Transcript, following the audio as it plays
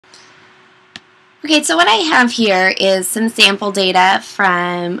Okay, so what I have here is some sample data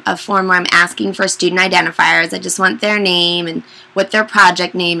from a form where I'm asking for student identifiers. I just want their name and what their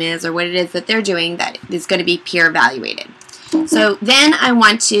project name is or what it is that they're doing that is going to be peer evaluated. So then I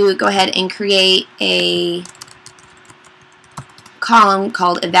want to go ahead and create a column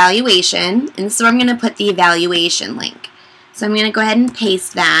called evaluation, and this is where I'm going to put the evaluation link. So I'm going to go ahead and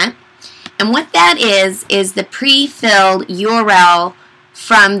paste that. And what that is the pre-filled URL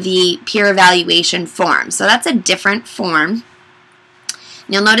from the peer evaluation form. So that's a different form.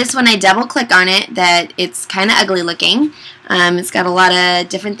 You'll notice when I double click on it that it's kind of ugly looking. It's got a lot of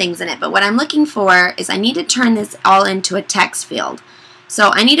different things in it, but what I'm looking for is I need to turn this all into a text field.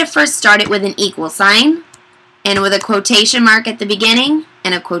 So I need to first start it with an equal sign and with a quotation mark at the beginning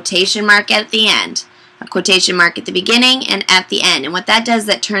and a quotation mark at the end. A quotation mark at the beginning and at the end. And what that does,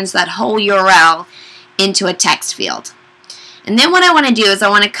 that turns that whole URL into a text field. And then what I want to do is I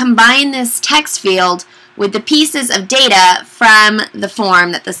want to combine this text field with the pieces of data from the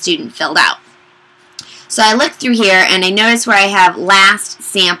form that the student filled out. So I look through here and I notice where I have last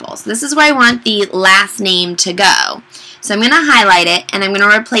samples. This is where I want the last name to go. So I'm going to highlight it and I'm going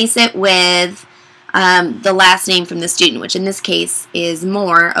to replace it with the last name from the student, which in this case is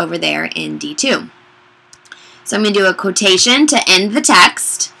Moore over there in D2. So I'm going to do a quotation to end the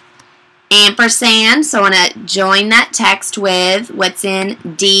text. Ampersand, so I want to join that text with what's in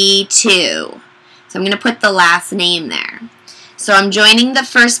D2. So I'm going to put the last name there. So I'm joining the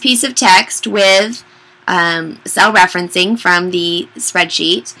first piece of text with cell referencing from the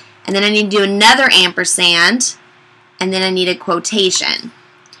spreadsheet, and then I need to do another ampersand, and then I need a quotation.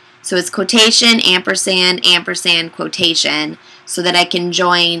 So it's quotation, ampersand, ampersand, quotation, so that I can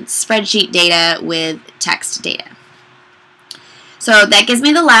join spreadsheet data with text data. So that gives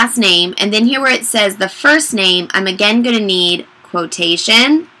me the last name, and then here where it says the first name, I'm again going to need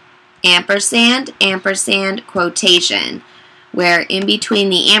quotation, ampersand, ampersand, quotation, where in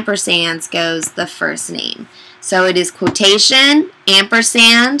between the ampersands goes the first name. So it is quotation,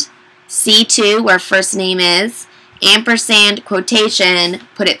 ampersand, C2, where first name is, ampersand, quotation,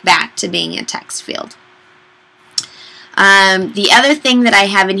 put it back to being a text field. The other thing that I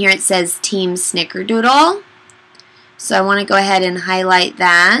have in here, it says Team Snickerdoodle. So I want to go ahead and highlight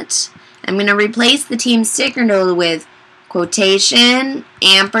that. I'm going to replace the Team Snickerdoodle with quotation,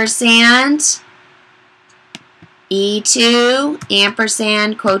 ampersand, E2,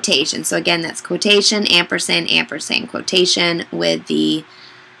 ampersand, quotation. So again, that's quotation, ampersand, ampersand, quotation with the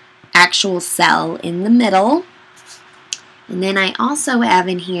actual cell in the middle. And then I also have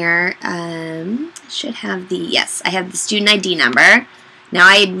in here, should have the, yes, I have the student ID number. Now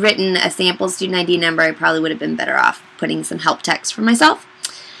I had written a sample student ID number. I probably would have been better off putting some help text for myself.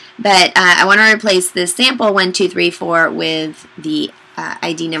 But I want to replace this sample 1234 with the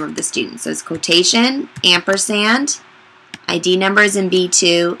ID number of the student. So it's quotation, ampersand, ID number is in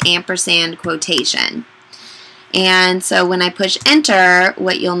B2, ampersand, quotation. And so when I push enter,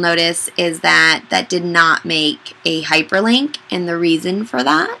 what you'll notice is that that did not make a hyperlink, and the reason for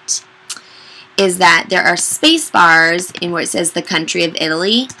that is that there are space bars in where it says the country of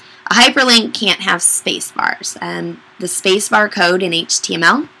Italy. A hyperlink can't have space bars. The space bar code in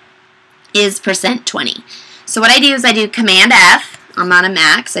HTML is %20. So what I do is I do Command F. I'm on a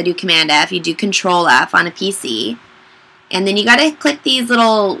Mac, so I do Command F. You do Control F on a PC. And then you got to click these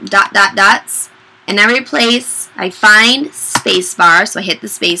little dots, and I find space bar, so I hit the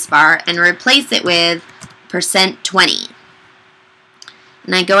space bar, and replace it with %20.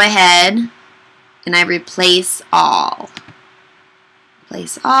 And I go ahead and I replace all.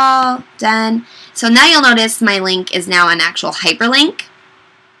 Replace all, done. So now you'll notice my link is now an actual hyperlink.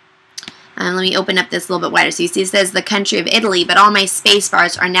 Let me open up this a little bit wider. So you see it says the country of Italy, but all my space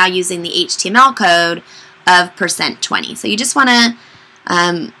bars are now using the HTML code of %20. So you just want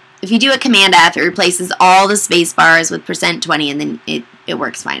to, if you do a Command F, it replaces all the space bars with %20, and then it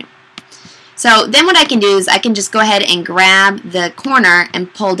works fine. So then what I can do is I can just go ahead and grab the corner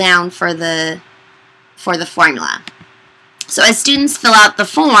and pull down for the formula. So as students fill out the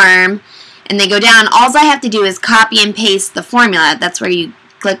form and they go down, all I have to do is copy and paste the formula. That's where you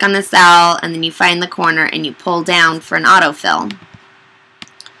click on the cell and then you find the corner and you pull down for an autofill.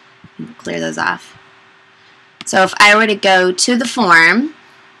 Clear those off. So if I were to go to the form,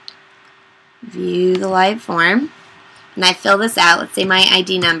 view the live form, and I fill this out, let's say my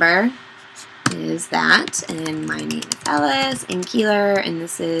ID number is that, and my name is Alice and Keeler, and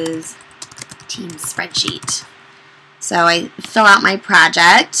this is Team Spreadsheet. So I fill out my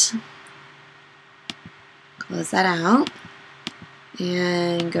project, close that out,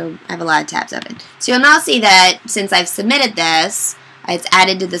 and go. I have a lot of tabs open. So you'll now see that since I've submitted this, It's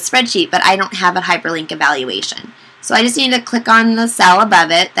added to the spreadsheet, but I don't have a hyperlink evaluation. So I just need to click on the cell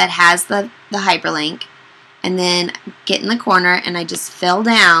above it that has the hyperlink, and then get in the corner and I just fill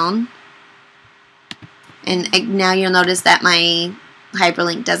down. And now you'll notice that my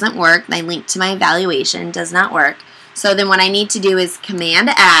hyperlink doesn't work. My link to my evaluation does not work. So then what I need to do is Command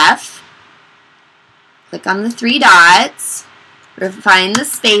F, click on the 3 dots, find the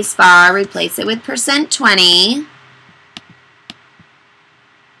space bar, replace it with %20.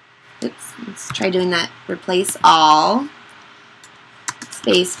 Oops, let's try doing that. Replace all.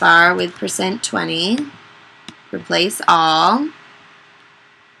 Space bar with %20. Replace all.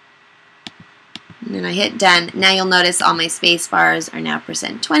 And then I hit done. Now you'll notice all my space bars are now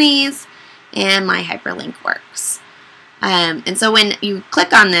 %20s and my hyperlink works. And so when you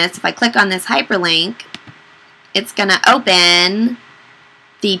click on this, if I click on this hyperlink, it's going to open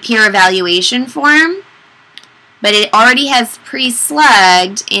the peer evaluation form, but it already has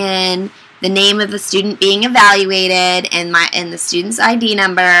pre-slugged in the name of the student being evaluated and the student's ID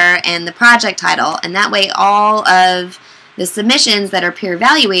number and the project title, and that way all of the submissions that are peer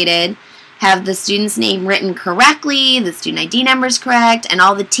evaluated have the student's name written correctly, the student ID number is correct, and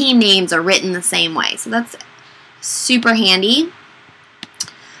all the team names are written the same way. So that's super handy.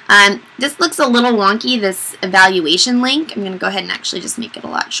 This looks a little wonky, this evaluation link. I'm going to go ahead and actually just make it a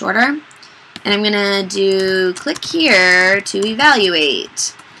lot shorter. And I'm going to do click here to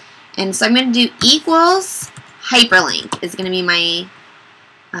evaluate. And so I'm going to do equals hyperlink is going to be my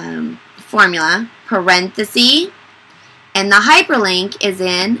formula, parenthesis, and the hyperlink is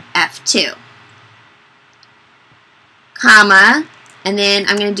in F2, comma, and then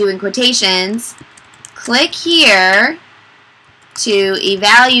I'm going to do in quotations, click here to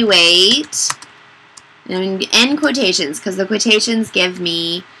evaluate, and in quotations, because the quotations give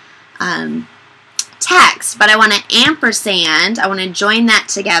me text, but I want to ampersand, I want to join that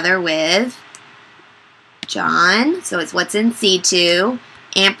together with John, so it's what's in C2,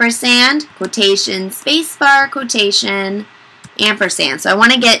 ampersand, quotation, spacebar, quotation, ampersand. So I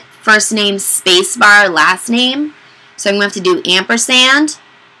want to get first name, spacebar, last name. So I'm going to have to do ampersand,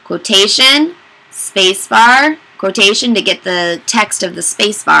 quotation, spacebar, quotation to get the text of the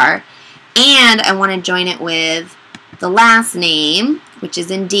spacebar. And I want to join it with the last name, which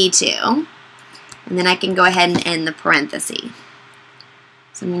is in D2. And then I can go ahead and end the parenthesis.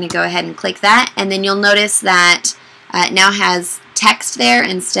 So I'm going to go ahead and click that. And then you'll notice that it now has text there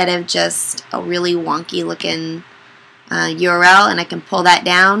instead of just a really wonky looking URL, and I can pull that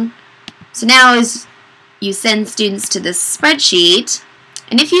down. So now as you send students to this spreadsheet,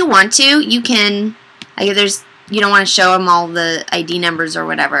 and if you want to, you can, you don't want to show them all the ID numbers or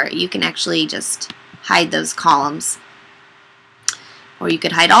whatever, you can actually just hide those columns. Or you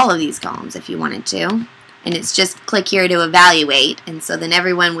could hide all of these columns if you wanted to. And it's just click here to evaluate, and so then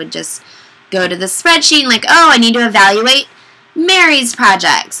everyone would just go to the spreadsheet and like, oh, I need to evaluate Mary's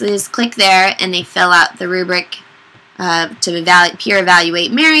project. So they just click there and they fill out the rubric to peer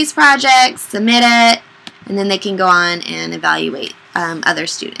evaluate Mary's project, submit it, and then they can go on and evaluate other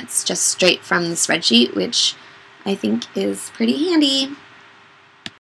students just straight from the spreadsheet, which I think is pretty handy.